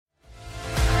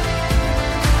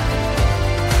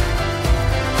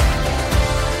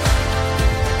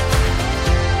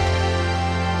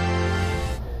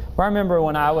I remember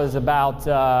when I was about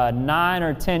 9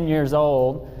 or 10 years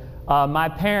old, my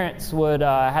parents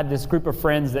had this group of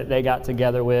friends that they got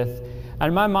together with.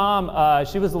 And my mom,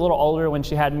 she was a little older when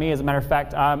she had me. As a matter of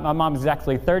fact, my mom's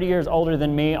exactly 30 years older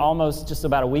than me, almost just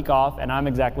about a week off, and I'm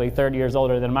exactly 30 years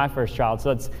older than my first child.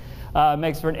 So it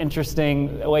makes for an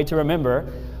interesting way to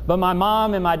remember. But my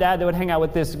mom and my dad, they would hang out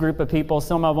with this group of people,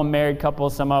 some of them married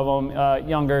couples, some of them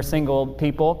younger single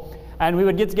people. And we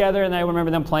would get together, and I remember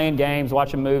them playing games,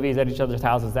 watching movies at each other's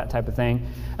houses, that type of thing.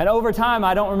 And over time,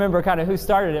 I don't remember kind of who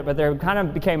started it, but there kind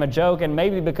of became a joke, and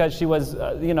maybe because she was,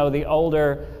 the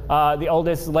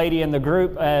oldest lady in the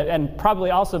group, and probably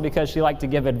also because she liked to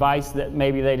give advice that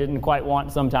maybe they didn't quite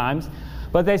want sometimes.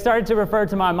 But they started to refer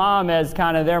to my mom as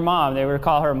kind of their mom. They would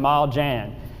call her Ma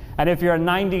Jan. And if you're a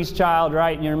 90s child,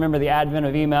 right, and you remember the advent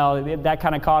of email, that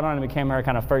kind of caught on and became her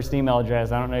kind of first email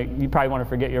address. I don't know, you probably want to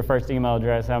forget your first email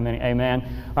address, how many, amen,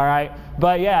 all right?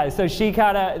 But yeah, so she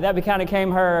kind of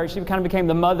became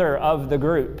the mother of the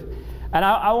group. And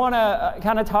I want to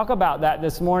kind of talk about that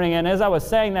this morning. And as I was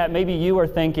saying that, maybe you were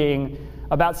thinking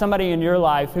about somebody in your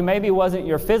life who maybe wasn't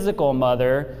your physical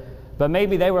mother, but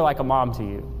maybe they were like a mom to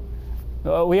you.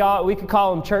 We could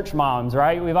call them church moms,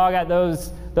 right? We've all got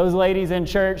those ladies in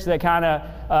church that kind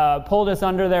of pulled us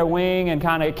under their wing and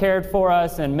kind of cared for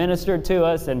us and ministered to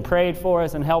us and prayed for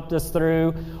us and helped us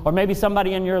through. Or maybe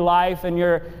somebody in your life, in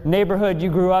your neighborhood you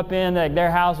grew up in, that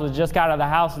their house was just kind of the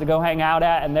house to go hang out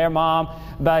at, and their mom,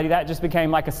 but that just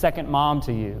became like a second mom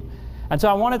to you. And so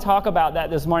I want to talk about that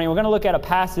this morning. We're going to look at a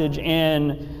passage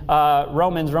in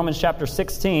Romans chapter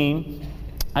 16.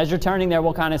 As you're turning there,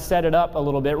 we'll kind of set it up a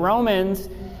little bit. Romans,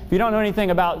 if you don't know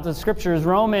anything about the scriptures,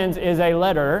 Romans is a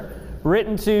letter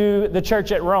written to the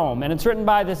church at Rome. And it's written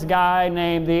by this guy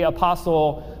named the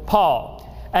Apostle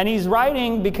Paul. And he's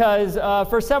writing because,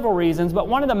 for several reasons, but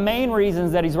one of the main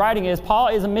reasons that he's writing is Paul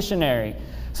is a missionary.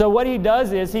 So what he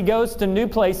does is he goes to new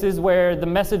places where the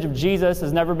message of Jesus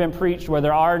has never been preached, where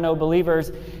there are no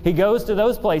believers. He goes to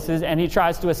those places and he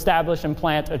tries to establish and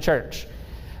plant a church.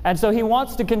 And so he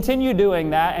wants to continue doing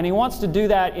that, and he wants to do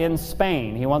that in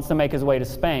Spain. He wants to make his way to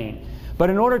Spain. But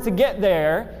in order to get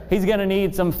there, he's going to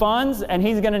need some funds, and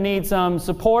he's going to need some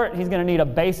support. He's going to need a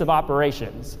base of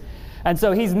operations. And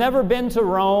so he's never been to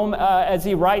Rome as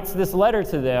he writes this letter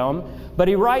to them, but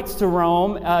he writes to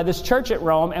Rome, this church at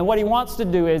Rome, and what he wants to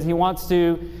do is he wants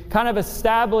to kind of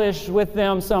establish with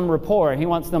them some rapport. He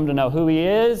wants them to know who he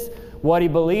is, what he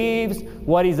believes,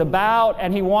 what he's about,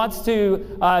 and he wants to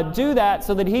do that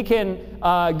so that he can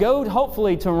go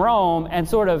hopefully to Rome and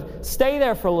sort of stay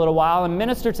there for a little while and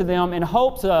minister to them in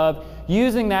hopes of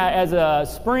using that as a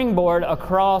springboard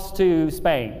across to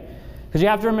Spain. Because you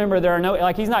have to remember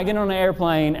he's not getting on an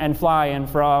airplane and flying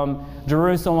from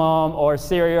Jerusalem or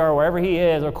Syria or wherever he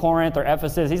is, or Corinth or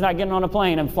Ephesus. He's not getting on a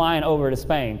plane and flying over to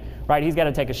Spain, right? He's got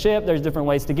to take a ship. There's different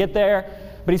ways to get there.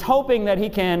 But he's hoping that he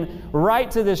can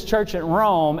write to this church at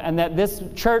Rome and that this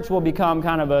church will become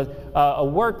kind of a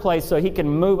workplace so he can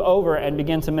move over and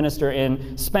begin to minister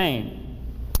in Spain.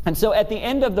 And so at the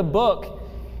end of the book,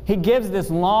 he gives this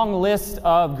long list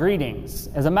of greetings.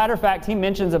 As a matter of fact, he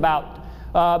mentions about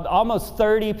almost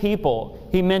 30 people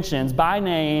he mentions by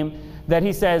name that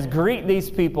he says, greet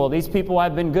these people. These people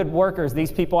have been good workers.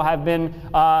 These people have been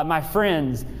my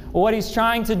friends. What he's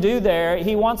trying to do there,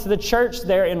 he wants the church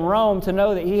there in Rome to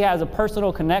know that he has a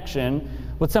personal connection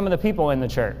with some of the people in the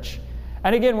church.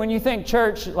 And again, when you think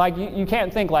church, like you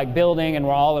can't think like building and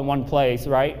we're all in one place,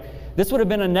 right? This would have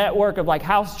been a network of like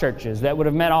house churches that would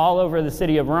have met all over the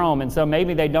city of Rome. And so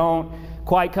maybe they don't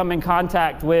quite come in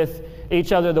contact with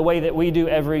each other the way that we do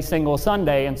every single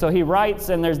Sunday. And so he writes,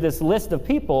 and there's this list of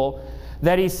people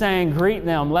that he's saying, greet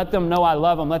them, let them know I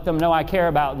love them, let them know I care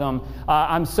about them.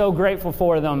 I'm so grateful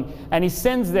for them. And he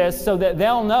sends this so that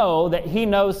they'll know that he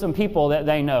knows some people that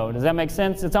they know. Does that make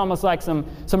sense? It's almost like some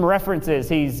references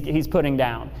he's putting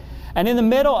down. And in the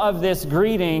middle of this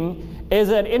greeting is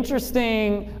an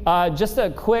interesting, just a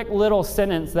quick little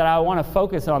sentence that I want to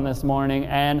focus on this morning.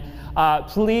 And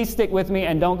please stick with me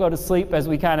and don't go to sleep as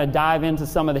we kind of dive into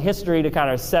some of the history to kind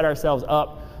of set ourselves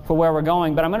up for where we're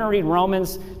going. But I'm going to read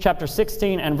Romans chapter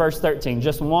 16 and verse 13,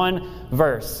 just one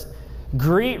verse.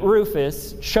 Greet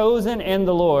Rufus, chosen in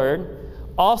the Lord,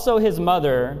 also his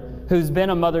mother, who's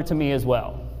been a mother to me as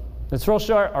well. It's real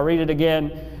short. I'll read it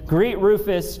again. Greet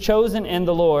Rufus, chosen in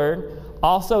the Lord,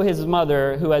 also his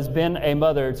mother, who has been a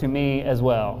mother to me as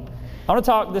well. I want to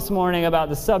talk this morning about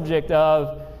the subject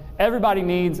of everybody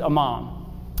needs a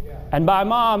mom. And by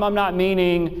mom, I'm not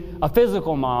meaning a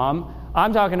physical mom.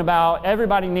 I'm talking about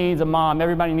everybody needs a mom.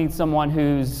 Everybody needs someone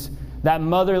who's that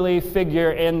motherly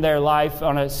figure in their life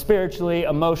on a spiritually,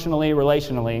 emotionally,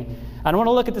 relationally. And I want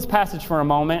to look at this passage for a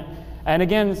moment. And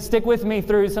again, stick with me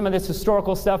through some of this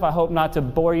historical stuff. I hope not to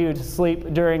bore you to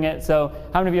sleep during it. So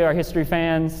how many of you are history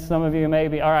fans? Some of you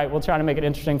maybe. All right, we'll try to make it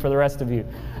interesting for the rest of you.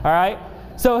 All right?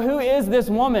 So who is this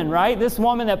woman, right? This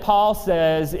woman that Paul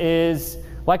says is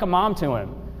like a mom to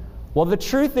him. Well, the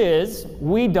truth is,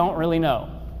 we don't really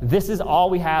know. This is all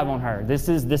we have on her. This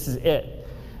is it.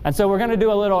 And so we're going to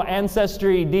do a little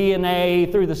ancestry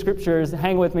DNA through the scriptures.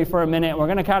 Hang with me for a minute. We're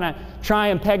going to kind of try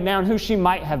and peg down who she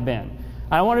might have been.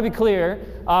 I want to be clear,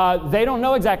 they don't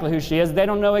know exactly who she is. They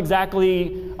don't know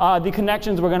exactly the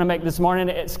connections we're going to make this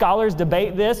morning. Scholars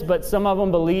debate this, but some of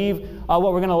them believe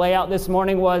what we're going to lay out this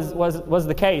morning was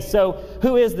the case. So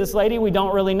who is this lady? We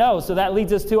don't really know. So that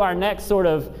leads us to our next sort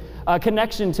of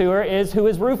connection to her is, who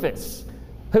is Rufus?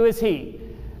 Who is he?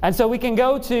 And so we can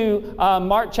go to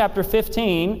Mark chapter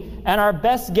 15, and our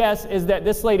best guess is that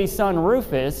this lady's son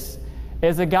Rufus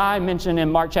is a guy mentioned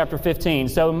in Mark chapter 15.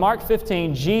 So in Mark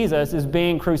 15, Jesus is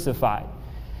being crucified.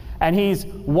 And he's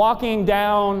walking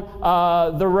down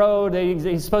the road.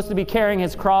 He's supposed to be carrying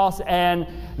his cross, and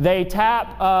they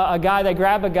tap they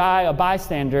grab a guy, a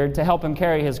bystander, to help him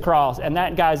carry his cross. And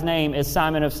that guy's name is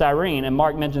Simon of Cyrene, and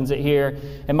Mark mentions it here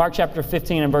in Mark chapter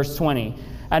 15 and verse 20.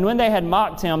 And when they had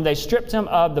mocked him, they stripped him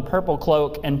of the purple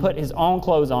cloak and put his own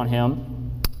clothes on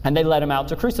him, and they led him out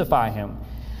to crucify him.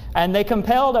 And they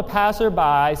compelled a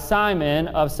passerby, Simon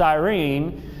of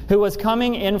Cyrene, who was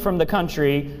coming in from the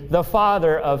country, the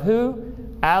father of who?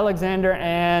 Alexander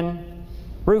and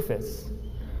Rufus.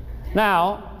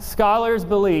 Now, scholars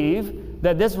believe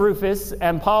that this Rufus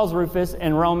and Paul's Rufus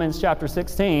in Romans chapter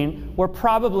 16 were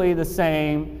probably the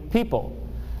same people.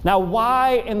 Now,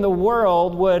 why in the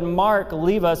world would Mark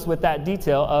leave us with that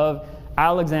detail of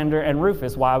Alexander and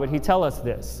Rufus? Why would he tell us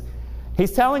this?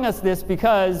 He's telling us this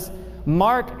because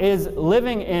Mark is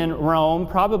living in Rome,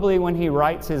 probably when he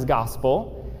writes his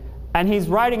gospel, and he's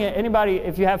writing it. Anybody,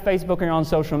 if you have Facebook or you're on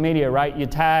social media, right, you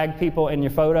tag people in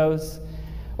your photos.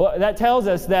 Well, that tells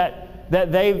us that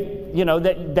they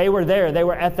were there, they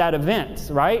were at that event,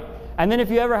 right? And then if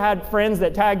you ever had friends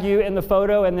that tag you in the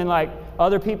photo, and then like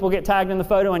other people get tagged in the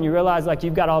photo, and you realize like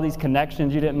you've got all these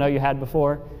connections you didn't know you had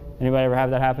before. Anybody ever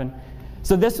have that happen?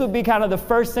 So this would be kind of the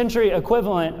first century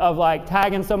equivalent of like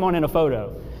tagging someone in a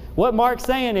photo. What Mark's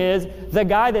saying is, the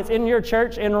guy that's in your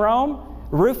church in Rome,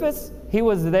 Rufus, he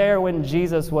was there when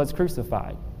Jesus was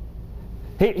crucified.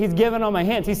 He's giving them a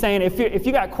hint. He's saying, if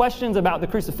you got questions about the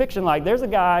crucifixion, like there's a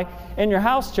guy in your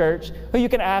house church who you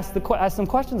can ask some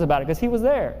questions about it, because he was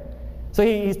there. So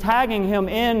he's tagging him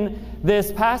in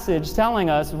this passage, telling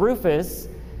us Rufus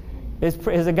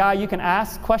is a guy you can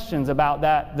ask questions about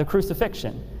the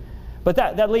crucifixion. But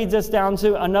that leads us down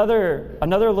to another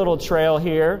little trail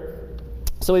here.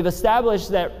 So we've established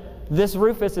that this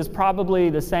Rufus is probably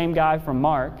the same guy from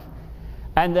Mark,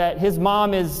 and that his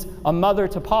mom is a mother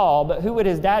to Paul. But who would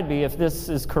his dad be? If this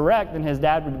is correct, then his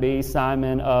dad would be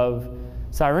Simon of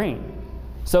Cyrene.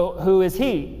 So who is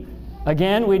he?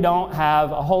 Again, we don't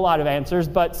have a whole lot of answers,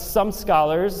 but some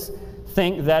scholars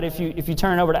think that if you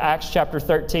turn over to Acts chapter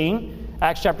 13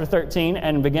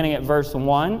 and beginning at verse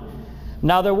 1,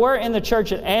 now there were in the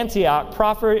church at Antioch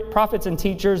prophets and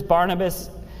teachers, Barnabas,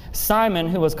 Simon,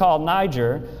 who was called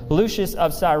Niger, Lucius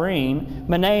of Cyrene,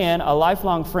 Manaen, a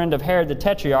lifelong friend of Herod the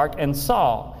Tetrarch, and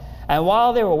Saul. And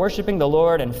while they were worshiping the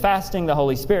Lord and fasting, the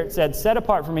Holy Spirit said, "Set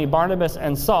apart for me Barnabas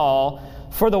and Saul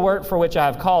for the work for which I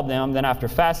have called them." Then after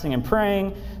fasting and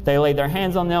praying, they laid their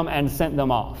hands on them and sent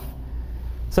them off.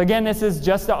 So again, this is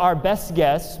just our best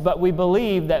guess, but we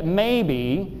believe that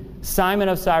maybe Simon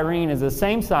of Cyrene is the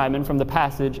same Simon from the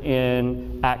passage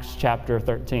in Acts chapter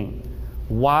 13.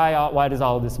 Why does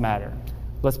all of this matter?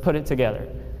 Let's put it together.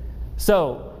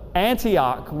 So,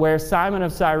 Antioch, where Simon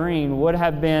of Cyrene would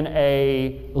have been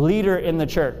a leader in the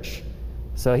church.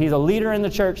 So he's a leader in the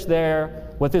church there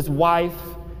with his wife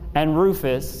and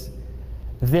Rufus.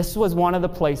 This was one of the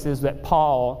places that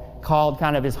Paul called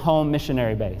kind of his home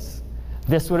missionary base.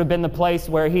 This would have been the place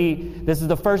where this is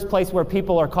the first place where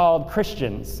people are called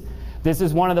Christians. This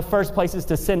is one of the first places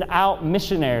to send out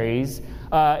missionaries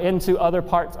into other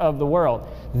parts of the world.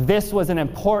 This was an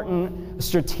important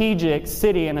strategic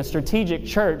city and a strategic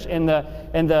church in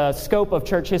the scope of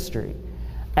church history.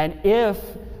 And if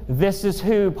this is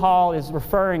who Paul is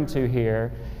referring to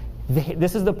here,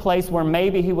 this is the place where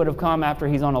maybe he would have come after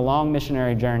he's on a long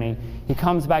missionary journey. He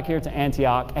comes back here to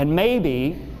Antioch, and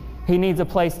maybe he needs a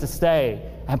place to stay.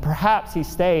 And perhaps he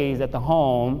stays at the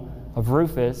home of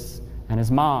Rufus and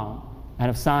his mom and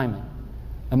of Simon.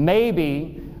 And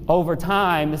maybe over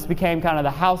time, this became kind of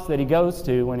the house that he goes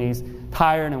to when he's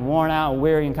tired and worn out and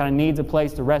weary and kind of needs a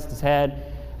place to rest his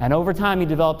head. And over time, he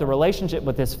developed a relationship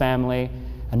with this family.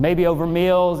 And maybe over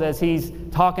meals, as he's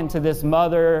talking to this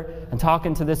mother and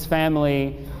talking to this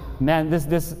family, man,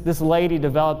 this lady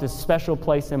developed a special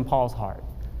place in Paul's heart.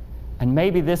 And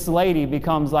maybe this lady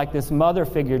becomes like this mother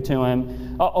figure to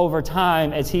him over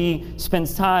time as he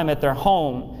spends time at their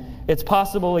home. It's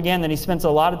possible, again, that he spends a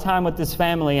lot of time with this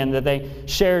family and that they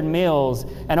shared meals.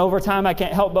 And over time, I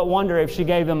can't help but wonder if she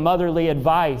gave him motherly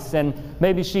advice and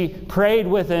maybe she prayed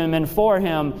with him and for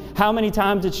him. How many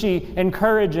times did she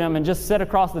encourage him and just sit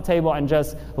across the table and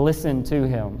just listen to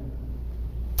him?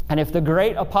 And if the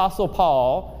great Apostle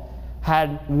Paul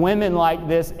had women like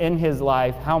this in his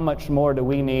life, how much more do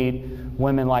we need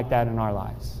women like that in our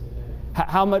lives?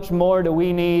 How much more do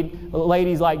we need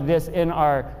ladies like this in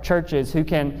our churches who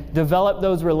can develop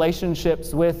those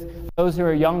relationships with those who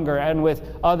are younger and with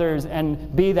others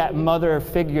and be that mother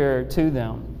figure to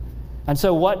them? And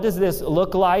so what does this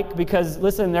look like? Because,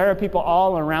 listen, there are people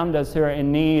all around us who are in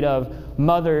need of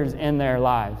mothers in their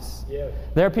lives. Yeah.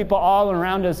 There are people all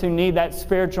around us who need that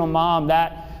spiritual mom,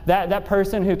 that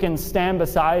person who can stand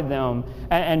beside them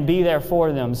and be there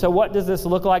for them. So what does this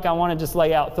look like? I want to just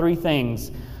lay out 3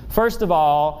 things. First of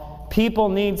all, people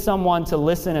need someone to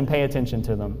listen and pay attention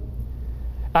to them.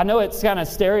 I know it's kind of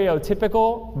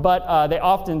stereotypical, but they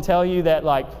often tell you that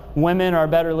like women are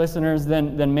better listeners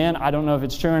than men. I don't know if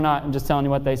it's true or not. I'm just telling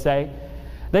you what they say.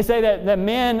 They say that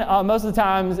men, most of the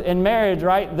times in marriage,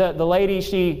 right, the lady,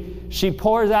 she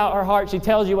pours out her heart. She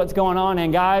tells you what's going on.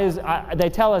 And guys, they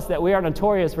tell us that we are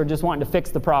notorious for just wanting to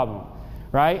fix the problem,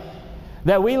 right?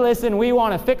 That we listen, we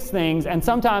want to fix things. And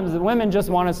sometimes the women just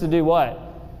want us to do what?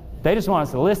 They just want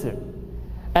us to listen.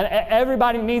 And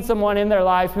everybody needs someone in their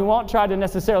life who won't try to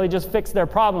necessarily just fix their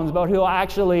problems, but who will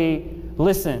actually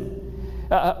listen.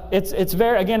 It's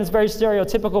very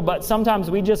stereotypical, but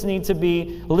sometimes we just need to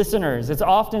be listeners. It's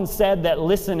often said that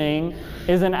listening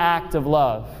is an act of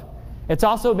love. It's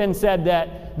also been said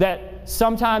that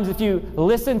sometimes if you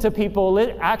listen to people,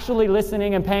 actually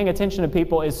listening and paying attention to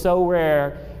people is so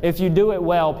rare. If you do it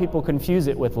well, people confuse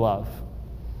it with love.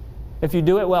 If you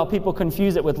do it well, people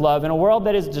confuse it with love. In a world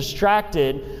that is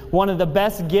distracted, one of the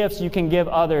best gifts you can give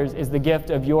others is the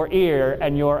gift of your ear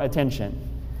and your attention.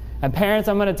 And parents,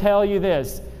 I'm going to tell you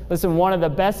this. Listen, one of the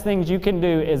best things you can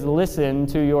do is listen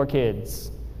to your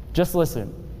kids. Just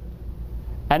listen.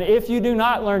 And if you do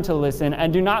not learn to listen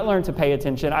and do not learn to pay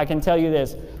attention, I can tell you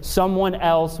this, someone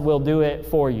else will do it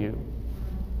for you.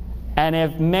 And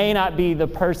it may not be the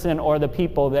person or the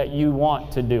people that you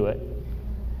want to do it.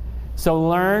 So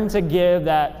learn to give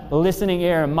that listening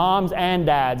ear. Moms and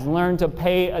dads, learn to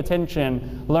pay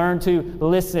attention. Learn to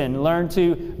listen. Learn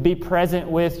to be present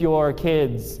with your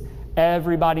kids.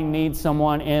 Everybody needs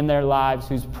someone in their lives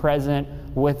who's present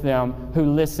with them,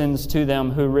 who listens to them,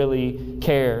 who really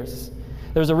cares.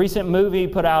 There was a recent movie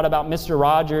put out about Mr.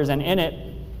 Rogers, and in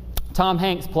it, Tom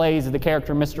Hanks plays the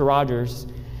character Mr. Rogers.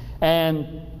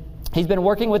 And he's been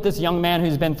working with this young man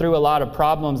who's been through a lot of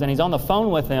problems, and he's on the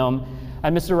phone with him.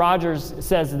 And Mr. Rogers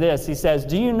says this. He says,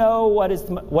 "Do you know what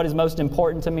is most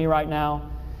important to me right now?"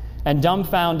 And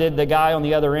dumbfounded, the guy on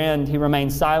the other end, he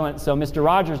remains silent. So Mr.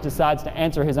 Rogers decides to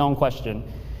answer his own question.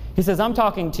 He says, "I'm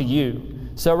talking to you.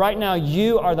 So right now,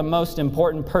 you are the most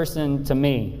important person to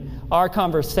me. Our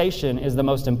conversation is the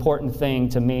most important thing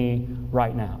to me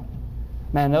right now."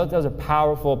 Man, those are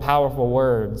powerful, powerful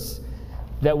words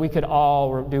that we could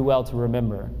all do well to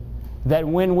remember. That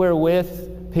when we're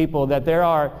with people, that there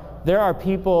are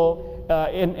people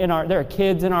there are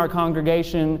kids in our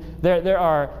congregation. There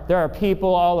are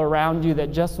people all around you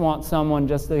that just want someone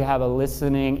just to have a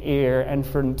listening ear and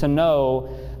to know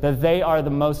that they are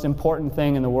the most important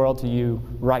thing in the world to you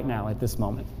right now at this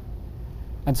moment.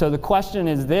 And so the question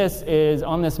is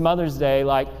on this Mother's Day,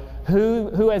 like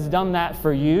who has done that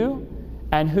for you,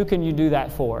 and who can you do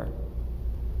that for?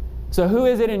 So who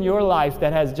is it in your life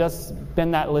that has just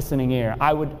been that listening ear?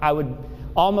 I would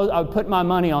put my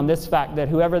money on this fact that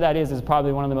whoever that is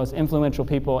probably one of the most influential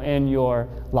people in your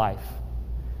life.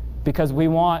 Because we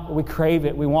crave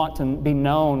it. We want to be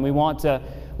known. We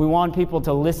want people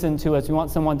to listen to us. We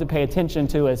want someone to pay attention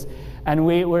to us. And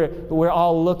we're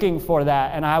all looking for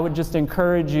that. And I would just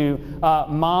encourage you,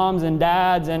 moms and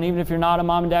dads, and even if you're not a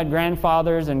mom and dad,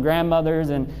 grandfathers and grandmothers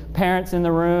and parents in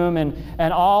the room,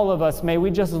 and all of us, may we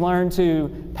just learn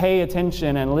to pay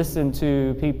attention and listen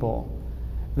to people.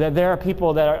 That there are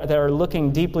people that are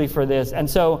looking deeply for this. And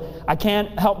so I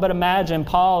can't help but imagine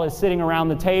Paul is sitting around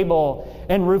the table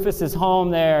in Rufus's home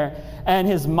there, and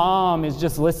his mom is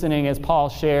just listening as Paul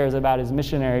shares about his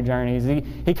missionary journeys.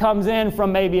 He comes in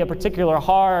from maybe a particular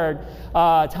hard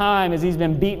time as he's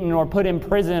been beaten or put in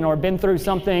prison or been through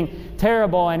something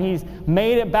terrible, and he's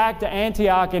made it back to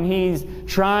Antioch, and he's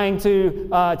trying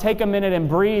to take a minute and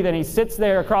breathe, and he sits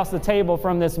there across the table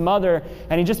from this mother,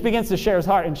 and he just begins to share his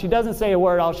heart, and she doesn't say a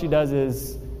word. All she does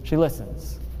is she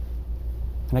listens.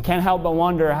 And I can't help but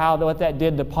wonder what that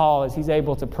did to Paul as he's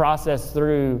able to process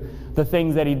through the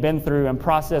things that he'd been through and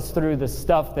process through the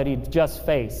stuff that he'd just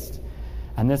faced.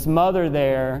 And this mother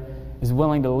there is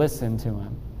willing to listen to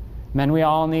him. Men, we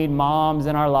all need moms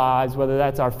in our lives, whether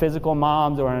that's our physical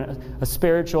moms or a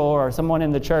spiritual or someone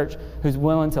in the church who's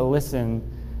willing to listen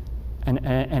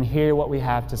and hear what we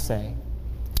have to say.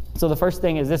 So the first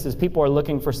thing is people are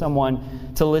looking for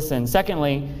someone to listen.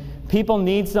 Secondly, people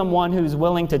need someone who's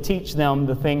willing to teach them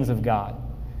the things of God.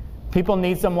 People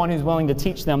need someone who's willing to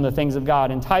teach them the things of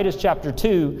God. In Titus chapter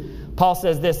 2, Paul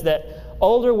says this, that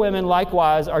older women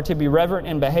likewise are to be reverent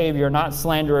in behavior, not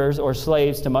slanderers or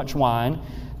slaves to much wine.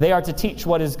 They are to teach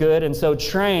what is good, and so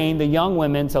train the young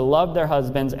women to love their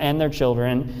husbands and their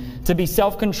children, to be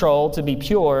self-controlled, to be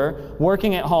pure,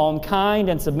 working at home, kind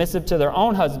and submissive to their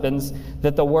own husbands,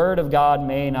 that the word of God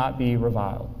may not be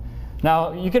reviled.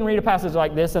 Now, you can read a passage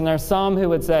like this, and there's some who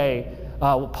would say,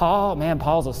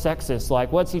 Paul's a sexist.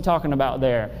 Like, what's he talking about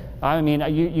there? I mean,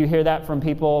 you hear that from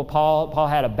people. Paul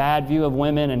had a bad view of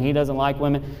women, and he doesn't like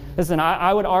women. Listen,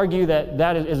 I would argue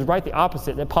that is right the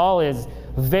opposite, that Paul is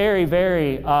very,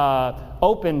 very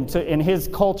open to in his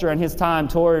culture and his time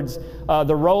towards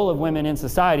the role of women in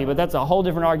society. But that's a whole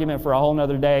different argument for a whole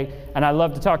other day, and I'd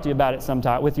love to talk to you about it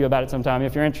sometime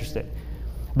if you're interested.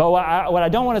 But what I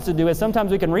don't want us to do is sometimes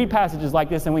we can read passages like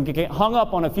this and we can get hung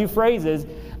up on a few phrases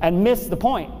and miss the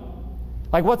point.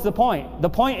 Like, what's the point? The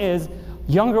point is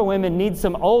younger women need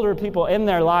some older people in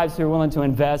their lives who are willing to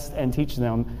invest and teach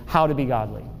them how to be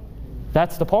godly.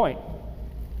 That's the point.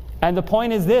 And the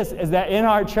point is this, is that in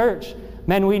our church,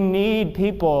 men, we need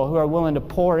people who are willing to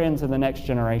pour into the next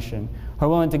generation, who are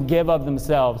willing to give of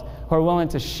themselves, who are willing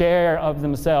to share of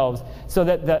themselves so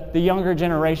that the younger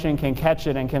generation can catch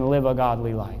it and can live a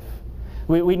godly life.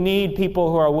 We need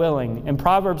people who are willing. In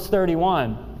Proverbs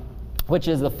 31, which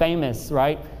is the famous,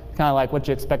 right? Kind of like what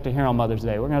you expect to hear on Mother's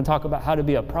Day. We're going to talk about how to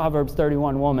be a Proverbs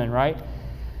 31 woman, right?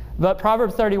 But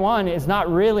Proverbs 31 is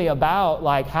not really about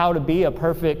like how to be a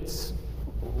perfect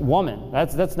woman.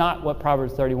 That's not what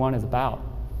Proverbs 31 is about.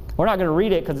 We're not going to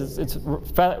read it because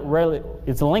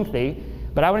it's lengthy.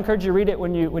 But I would encourage you to read it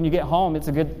when you get home. It's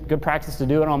a good practice to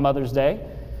do it on Mother's Day.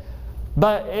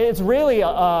 But it's really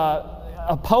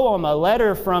a poem, a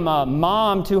letter from a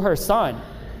mom to her son.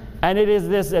 And it is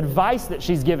this advice that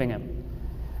she's giving him.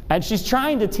 And she's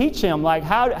trying to teach him like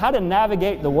how to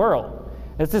navigate the world.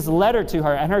 It's this letter to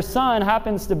her. And her son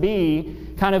happens to be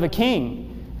kind of a king.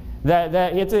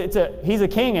 He's a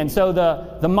king, and so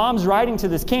the mom's writing to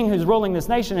this king who's ruling this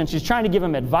nation, and she's trying to give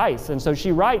him advice. And so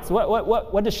she writes.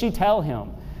 What does she tell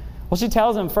him? Well, she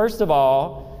tells him first of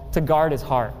all to guard his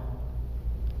heart.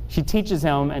 She teaches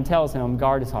him and tells him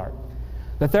guard his heart.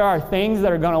 That there are things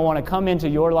that are going to want to come into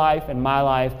your life and my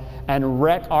life and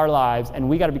wreck our lives, and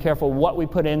we got to be careful what we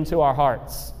put into our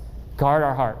hearts. Guard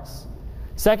our hearts.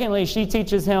 Secondly, she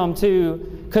teaches him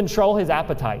to control his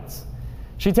appetites.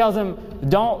 She tells him,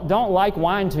 don't like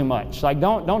wine too much. Like,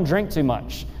 don't drink too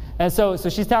much. And so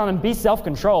she's telling him, be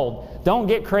self-controlled. Don't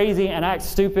get crazy and act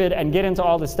stupid and get into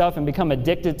all this stuff and become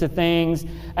addicted to things.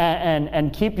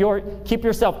 And keep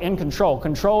yourself in control.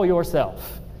 Control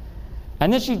yourself.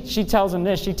 And then she tells him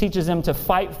this. She teaches him to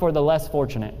fight for the less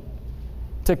fortunate,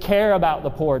 to care about the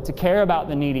poor, to care about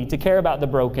the needy, to care about the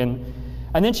broken.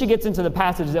 And then she gets into the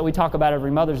passage that we talk about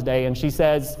every Mother's Day, and she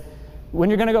says, when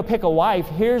you're going to go pick a wife,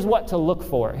 here's what to look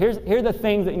for. Here are the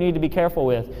things that you need to be careful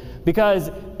with.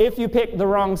 Because if you pick the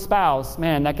wrong spouse,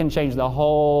 man, that can change the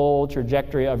whole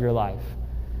trajectory of your life.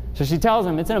 So she tells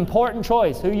him it's an important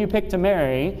choice who you pick to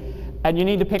marry, and you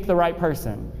need to pick the right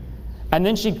person. And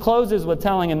then she closes with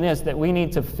telling him this, that you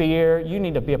need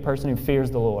to be a person who fears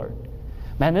the Lord.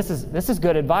 Man, this is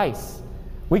good advice.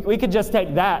 We could just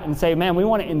take that and say, man, we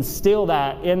want to instill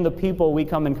that in the people we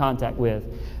come in contact with.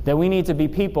 That we need to be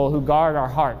people who guard our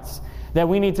hearts. That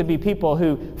we need to be people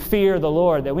who fear the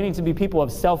Lord. That we need to be people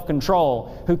of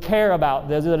self-control, who care about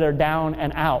those that are down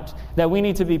and out. That we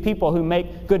need to be people who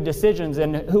make good decisions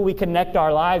and who we connect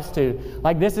our lives to.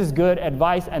 Like, this is good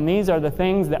advice, and these are the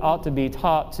things that ought to be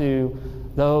taught to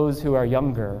those who are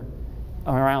younger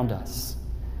around us.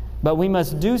 But we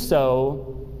must do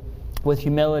so with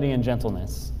humility and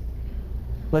gentleness.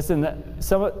 Listen,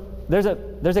 there's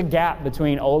a gap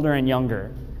between older and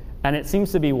younger. And it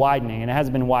seems to be widening, and it has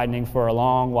been widening for a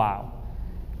long while.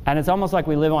 And it's almost like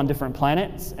we live on different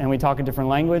planets and we talk a different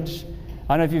language.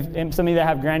 I don't know if some of you that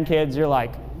have grandkids, you're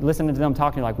like listening to them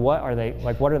talking, like, what are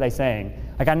they saying?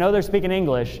 Like, I know they're speaking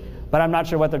English, but I'm not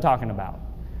sure what they're talking about,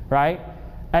 right?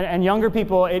 And younger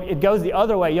people, it goes the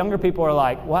other way. Younger people are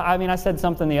like, well, I mean, I said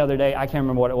something the other day, I can't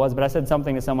remember what it was, but I said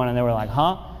something to someone and they were like,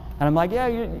 huh? And I'm like, yeah,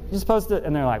 you're supposed to,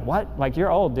 and they're like, what? Like,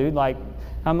 you're old, dude. Like,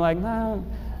 I'm like, no,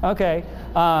 okay.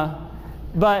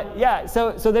 But yeah,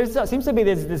 so there seems to be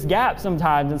this gap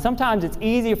sometimes, and sometimes it's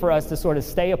easy for us to sort of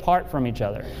stay apart from each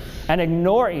other and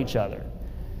ignore each other.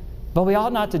 But we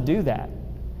ought not to do that.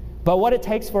 But what it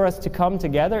takes for us to come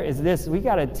together is this: we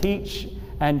got to teach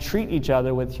and treat each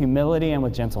other with humility and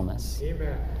with gentleness.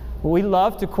 Amen. We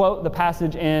love to quote the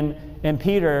passage in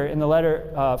Peter, in the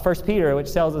letter 1 Peter,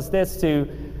 which tells us this, to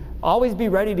always be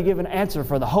ready to give an answer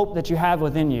for the hope that you have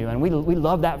within you. And we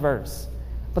love that verse.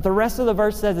 But the rest of the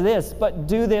verse says this: but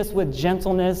do this with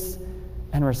gentleness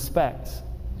and respect.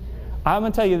 I'm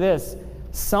going to tell you this.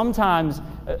 Sometimes,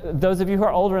 those of you who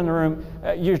are older in the room,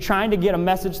 you're trying to get a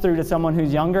message through to someone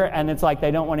who's younger, and it's like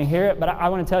they don't want to hear it. But I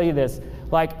want to tell you this.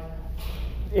 Like,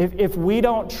 if we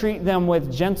don't treat them with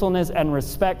gentleness and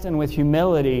respect and with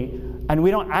humility, and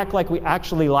we don't act like we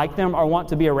actually like them or want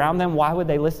to be around them, why would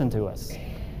they listen to us?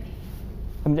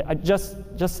 I mean, just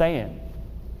saying.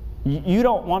 You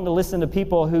don't want to listen to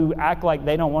people who act like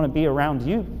they don't want to be around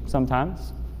you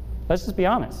sometimes. Let's just be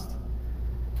honest.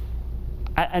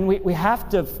 And we have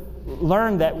to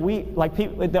learn that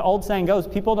the old saying goes,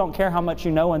 people don't care how much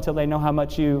you know until they know how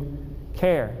much you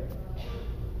care.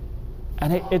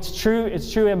 And it's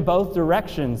true in both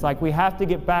directions. Like, we have to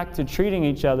get back to treating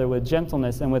each other with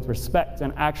gentleness and with respect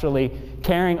and actually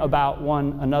caring about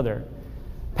one another.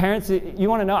 Parents, you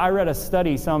want to know, I read a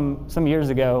study some years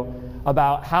ago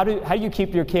about how do you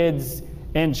keep your kids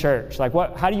in church? Like,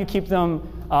 how do you keep them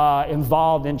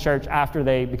involved in church after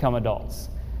they become adults?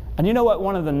 And you know what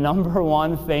one of the number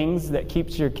one things that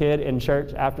keeps your kid in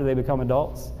church after they become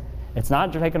adults? It's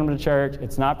not taking them to church.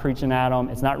 It's not preaching at them.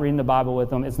 It's not reading the Bible with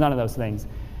them. It's none of those things.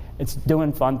 It's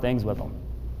doing fun things with them.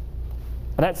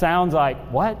 That sounds like,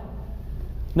 what?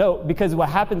 No, because what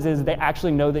happens is they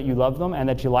actually know that you love them and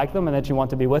that you like them and that you want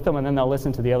to be with them, and then they'll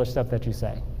listen to the other stuff that you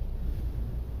say.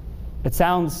 It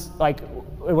sounds like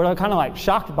we're kind of like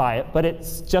shocked by it, but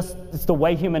it's the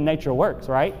way human nature works,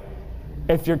 right?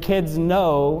 If your kids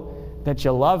know that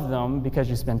you love them because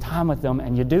you spend time with them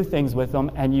and you do things with them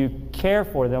and you care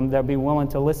for them, they'll be willing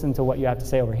to listen to what you have to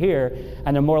say over here,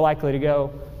 and they're more likely to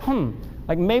go,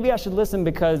 like, maybe I should listen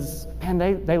because,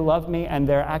 man, they love me and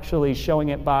they're actually showing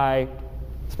it by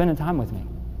spending time with me.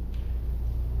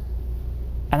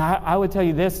 And I would tell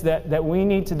you this, that we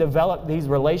need to develop these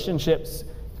relationships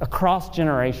across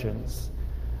generations,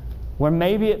 where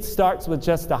maybe it starts with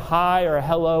just a hi or a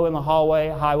hello in the hallway,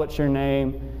 hi, what's your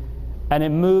name? And it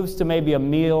moves to maybe a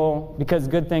meal, because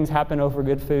good things happen over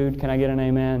good food. Can I get an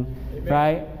amen? Amen.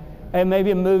 Right? And maybe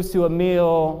it moves to a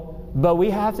meal, but we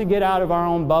have to get out of our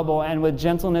own bubble and with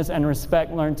gentleness and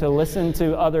respect learn to listen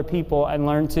to other people and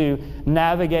learn to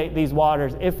navigate these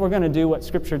waters if we're going to do what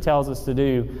Scripture tells us to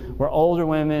do. Where older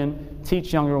women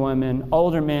teach younger women,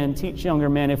 older men teach younger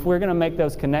men. If we're going to make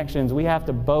those connections, we have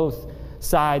to both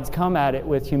sides come at it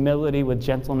with humility, with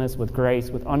gentleness, with grace,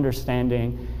 with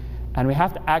understanding. And we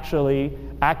have to actually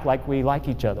act like we like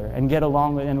each other and get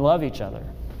along with and love each other,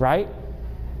 right?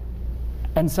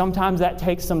 And sometimes that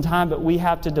takes some time, but we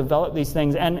have to develop these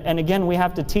things. And again, we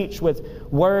have to teach with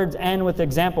words and with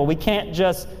example. We can't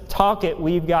just talk it,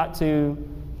 we've got to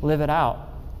live it out.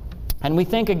 And we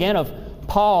think again of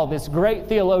Paul, this great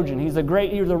theologian. He's the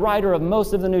writer of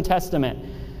most of the New Testament.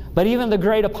 But even the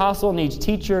great apostle needs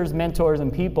teachers, mentors,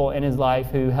 and people in his life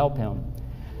who help him.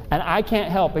 And I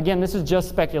can't help, again, this is just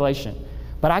speculation,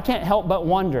 but I can't help but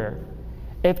wonder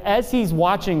if as he's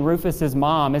watching Rufus's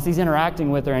mom, as he's interacting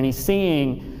with her and he's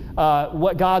seeing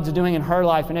what God's doing in her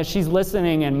life, and as she's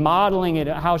listening and modeling it,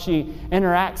 how she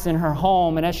interacts in her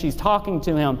home, and as she's talking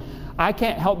to him, I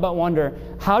can't help but wonder,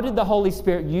 how did the Holy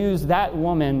Spirit use that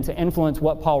woman to influence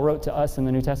what Paul wrote to us in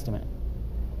the New Testament?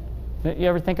 You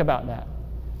ever think about that?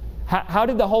 How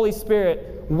did the Holy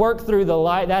Spirit work through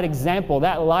that example,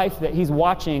 that life that he's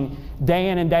watching day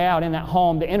in and day out in that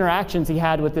home, the interactions he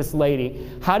had with this lady?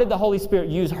 How did the Holy Spirit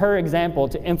use her example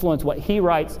to influence what he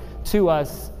writes to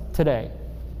us today?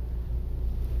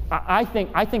 I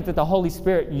think that the Holy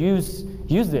Spirit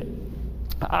used it.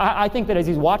 I think that as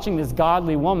he's watching this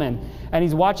godly woman, and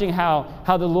he's watching how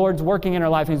the Lord's working in her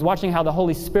life, and he's watching how the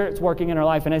Holy Spirit's working in her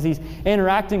life, and as he's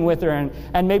interacting with her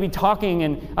and maybe talking,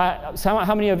 and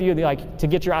how many of you, like, to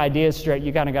get your ideas straight,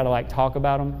 you kind of got to like talk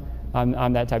about them,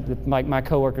 I'm that type. My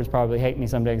coworkers probably hate me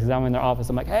someday because I'm in their office.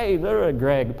 I'm like, hey,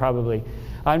 Greg, probably.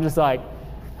 I'm just like,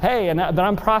 hey, but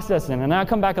I'm processing. And then I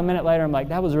come back a minute later, I'm like,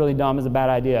 that was really dumb. It's a bad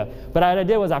idea. But what I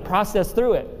did was I processed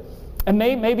through it. And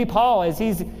maybe Paul, as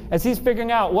he's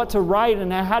figuring out what to write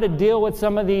and how to deal with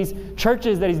some of these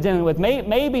churches that he's dealing with,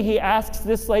 maybe he asks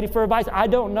this lady for advice. I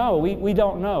don't know. We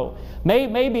don't know.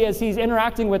 Maybe as he's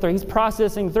interacting with her, he's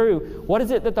processing through, what is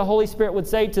it that the Holy Spirit would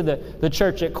say to the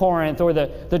church at Corinth, or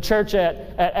the church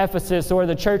at Ephesus, or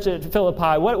the church at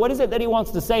Philippi? What is it that he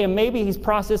wants to say? And maybe he's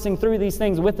processing through these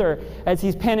things with her as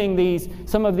he's penning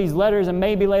some of these letters, and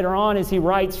maybe later on as he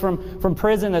writes from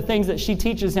prison, the things that she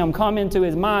teaches him come into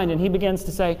his mind, and he begins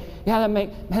to say, yeah,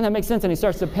 that makes sense, and he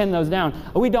starts to pen those down.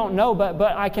 We don't know, but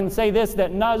I can say this,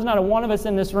 that there's not a one of us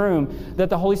in this room that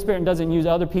the Holy Spirit doesn't use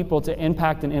other people to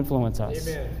impact and influence us.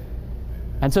 Amen.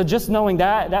 And so just knowing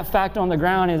that fact on the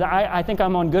ground is, I think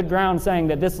I'm on good ground saying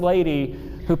that this lady,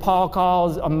 who Paul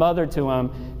calls a mother to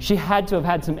him, she had to have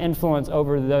had some influence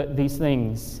over these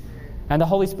things. And the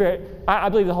Holy Spirit, I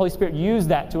believe the Holy Spirit used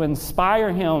that to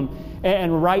inspire him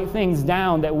and write things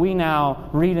down that we now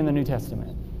read in the New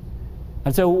Testament.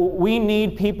 And so we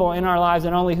need people in our lives,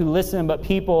 not only who listen, but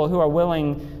people who are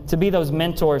willing to be those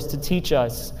mentors to teach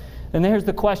us. And here's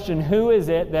the question, who is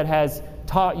it that has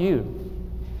taught you?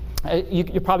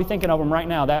 You're probably thinking of them right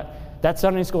now, that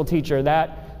Sunday school teacher,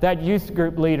 that youth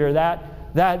group leader, that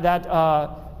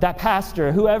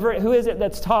pastor, who is it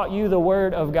that's taught you the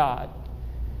Word of God?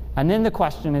 And then the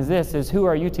question is who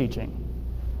are you teaching?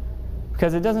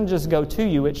 Because it doesn't just go to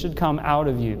you, it should come out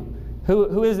of you.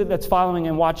 Who is it that's following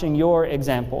and watching your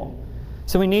example?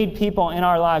 So we need people in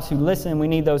our lives who listen. We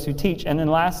need those who teach. And then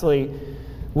lastly,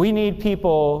 we need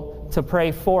people to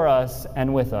pray for us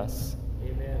and with us.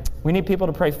 Amen. We need people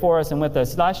to pray for us and with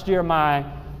us. Last year, my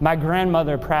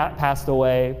grandmother passed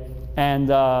away,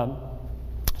 and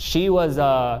she was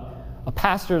a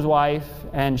pastor's wife,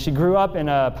 and she grew up in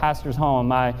a pastor's home.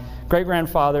 My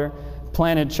great-grandfather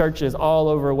planted churches all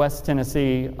over West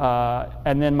Tennessee,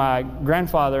 and then my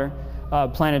grandfather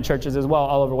planted churches as well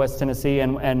all over West Tennessee.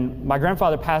 And my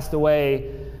grandfather passed away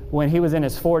when he was in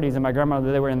his 40s, and my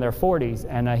grandmother, they were in their 40s.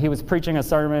 And he was preaching a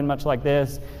sermon much like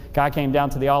this. Guy came down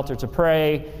to the altar to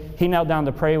pray. He knelt down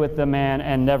to pray with the man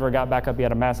and never got back up. He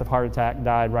had a massive heart attack,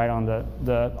 died right on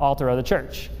the altar of the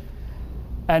church.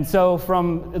 And so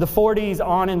from the 40s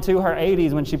on into her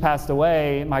 80s when she passed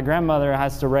away, my grandmother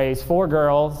has to raise 4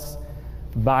 girls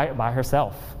by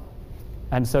herself.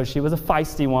 And so she was a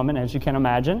feisty woman, as you can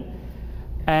imagine.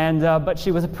 But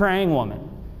she was a praying woman.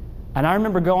 And I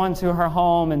remember going to her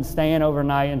home and staying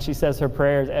overnight, and she says her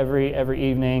prayers every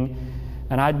evening.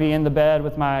 And I'd be in the bed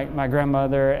with my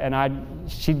grandmother, and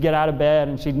she'd get out of bed,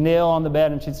 and she'd kneel on the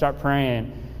bed, and she'd start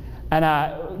praying.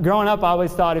 And growing up, I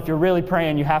always thought if you're really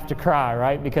praying, you have to cry,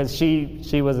 right? Because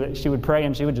she would pray,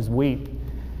 and she would just weep.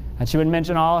 And she would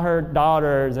mention all her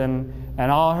daughters and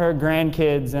all her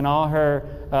grandkids and all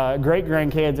her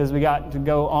great-grandkids as we got to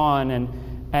go on.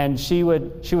 And she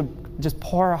would just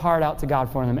pour her heart out to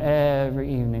God for them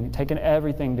every evening, taking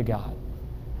everything to God.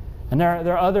 And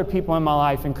there are other people in my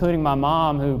life, including my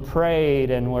mom, who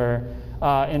prayed and were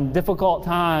in difficult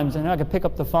times. And I could pick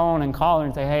up the phone and call her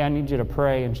and say, hey, I need you to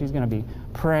pray. And she's going to be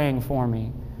praying for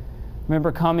me. I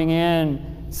remember coming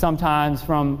in sometimes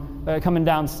from coming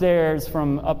downstairs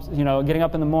from up, getting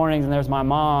up in the mornings, and there's my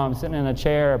mom sitting in a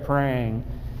chair praying.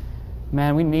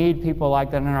 Man, we need people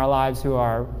like that in our lives who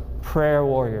are prayer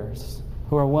warriors,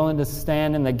 who are willing to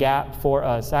stand in the gap for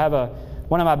us. I have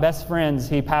one of my best friends.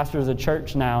 He pastors a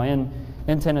church now in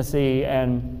Tennessee,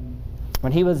 and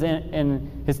when he was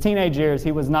in his teenage years,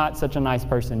 he was not such a nice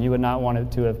person. You would not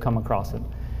want to have come across him.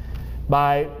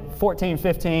 By 14,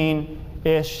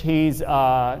 15-ish, he's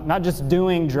not just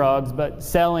doing drugs, but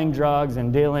selling drugs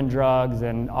and dealing drugs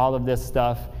and all of this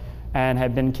stuff, and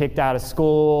had been kicked out of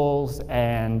schools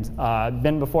and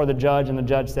been before the judge, and the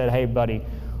judge said, hey, buddy,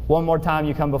 one more time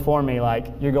you come before me, like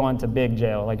you're going to big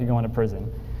jail, like you're going to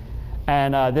prison.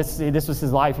 And this was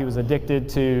his life. He was addicted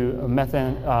to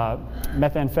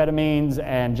methamphetamines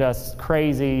and just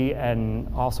crazy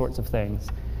and all sorts of things.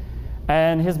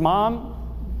 And his mom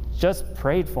just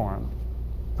prayed for him,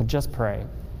 would just pray.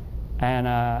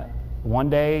 And one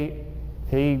day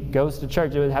he goes to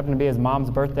church. It happened to be his mom's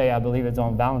birthday. I believe it's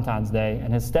on Valentine's Day.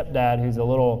 And his stepdad, who's a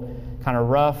little kind of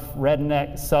rough,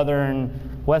 redneck, southern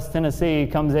West Tennessee,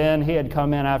 comes in. He had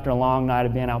come in after a long night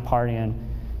of being out partying,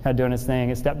 kind of doing his thing.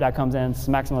 His stepdad comes in,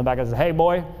 smacks him on the back and says, hey,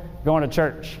 boy, going to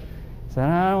church. He said,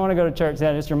 I don't want to go to church. He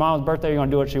said, it's your mom's birthday. You're going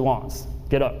to do what she wants.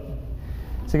 Get up.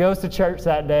 So he goes to church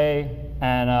that day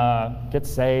and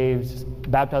gets saved,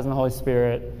 baptized in the Holy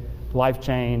Spirit, life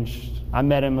changed, I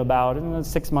met him about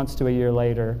 6 months to a year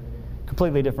later,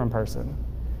 completely different person,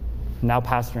 now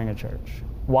pastoring a church.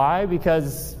 Why?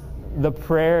 Because the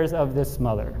prayers of this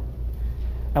mother.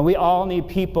 And we all need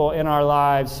people in our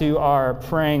lives who are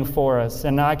praying for us.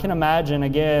 And I can imagine,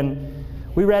 again,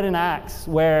 we read in Acts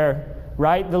where,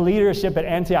 right, the leadership at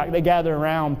Antioch, they gather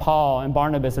around Paul and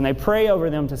Barnabas and they pray over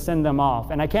them to send them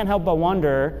off. And I can't help but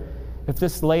wonder if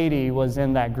this lady was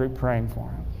in that group praying for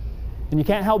him. And you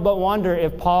can't help but wonder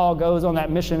if Paul goes on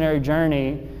that missionary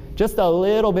journey just a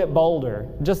little bit bolder,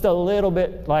 just a little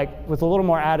bit with a little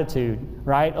more attitude,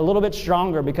 right? A little bit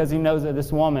stronger because he knows that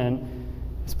this woman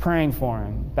is praying for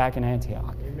him back in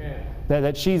Antioch. Amen.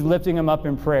 That she's lifting him up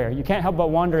in prayer. You can't help but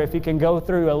wonder if he can go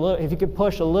through if he could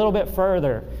push a little bit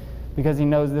further because he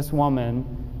knows this woman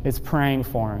is praying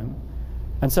for him.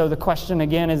 And so the question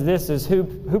again is this, is who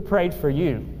prayed for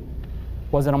you?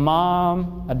 Was it a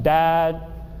mom, a dad,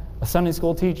 a Sunday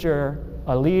school teacher,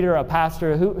 a leader, a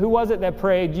pastor? Who was it that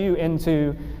prayed you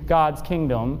into God's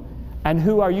kingdom? And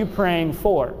who are you praying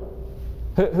for?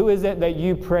 Who is it that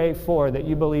you pray for, that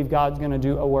you believe God's going to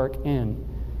do a work in?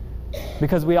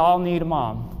 Because we all need a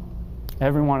mom,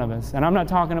 every one of us. And I'm not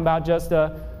talking about just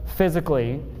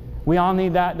physically. We all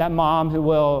need that mom who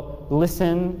will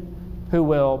listen, who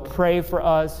will pray for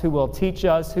us, who will teach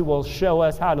us, who will show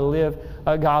us how to live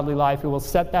a godly life, who will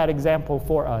set that example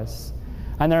for us.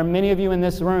 And there are many of you in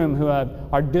this room who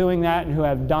are doing that and who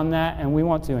have done that, and we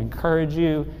want to encourage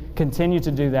you, continue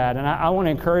to do that. And I want to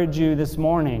encourage you this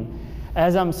morning.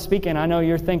 As I'm speaking, I know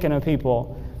you're thinking of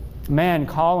people. Man,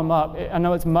 call them up. I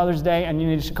know it's Mother's Day and you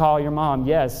need to call your mom.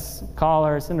 Yes, call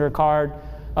her, send her a card,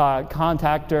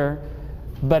 contact her.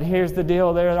 But here's the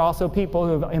deal. There are also people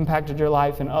who have impacted your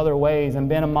life in other ways and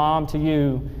been a mom to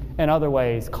you in other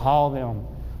ways. Call them,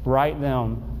 write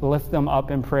them, lift them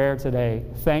up in prayer today.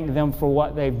 Thank them for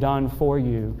what they've done for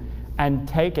you. And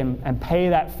take and pay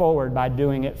that forward by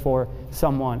doing it for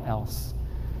someone else.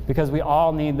 Because we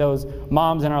all need those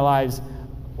moms in our lives.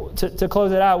 To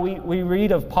close it out, we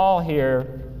read of Paul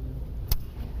here.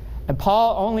 And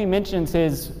Paul only mentions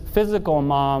his physical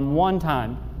mom one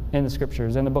time in the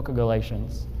Scriptures, in the book of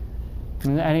Galatians.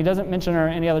 And he doesn't mention her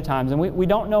any other times. And we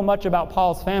don't know much about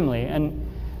Paul's family. And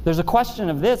there's a question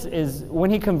of this, is when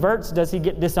he converts, does he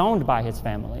get disowned by his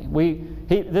family?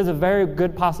 There's a very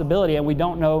good possibility, and we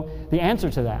don't know the answer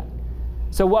to that.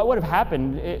 So what would have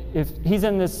happened if he's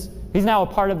now a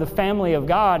part of the family of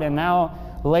God, and now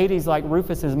ladies like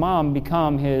Rufus's mom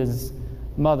become his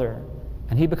mother.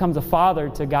 And he becomes a father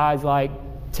to guys like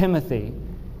Timothy.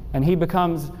 And he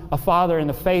becomes a father in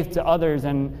the faith to others.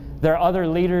 And there are other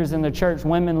leaders in the church,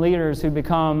 women leaders, who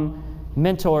become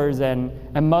mentors and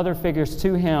mother figures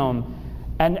to him.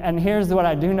 And here's what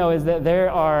I do know is that there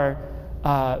are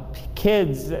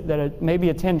kids that maybe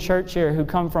attend church here who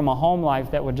come from a home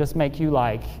life that would just make you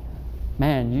like,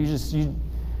 man,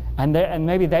 and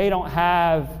maybe they don't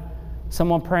have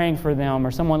someone praying for them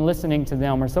or someone listening to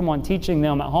them or someone teaching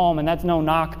them at home, and that's no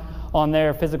knock on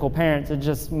their physical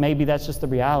parents. Maybe that's just the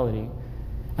reality.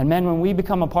 And men, when we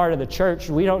become a part of the church,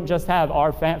 we don't just have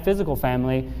our physical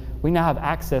family, we now have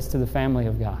access to the family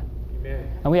of God.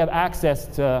 Amen. And we have access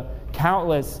to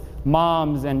countless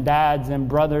moms and dads and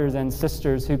brothers and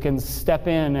sisters who can step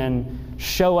in and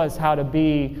show us how to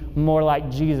be more like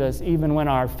Jesus, even when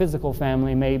our physical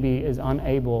family maybe is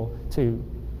unable to.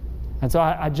 And so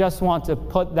I just want to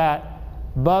put that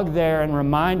bug there and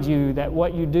remind you that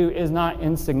what you do is not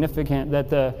insignificant, that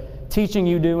the teaching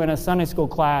you do in a Sunday school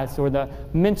class or the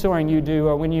mentoring you do,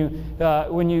 or when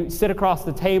you sit across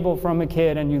the table from a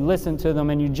kid and you listen to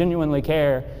them and you genuinely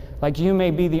care, like you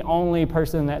may be the only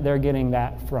person that they're getting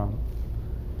that from.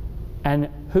 And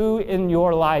who in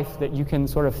your life that you can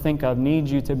sort of think of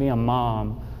needs you to be a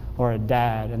mom or a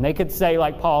dad? And they could say,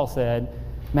 like Paul said,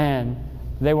 man,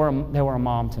 they were a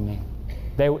mom to me.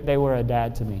 They were a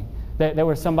dad to me. They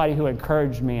were somebody who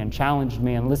encouraged me and challenged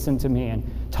me and listened to me and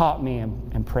taught me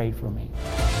and prayed for me.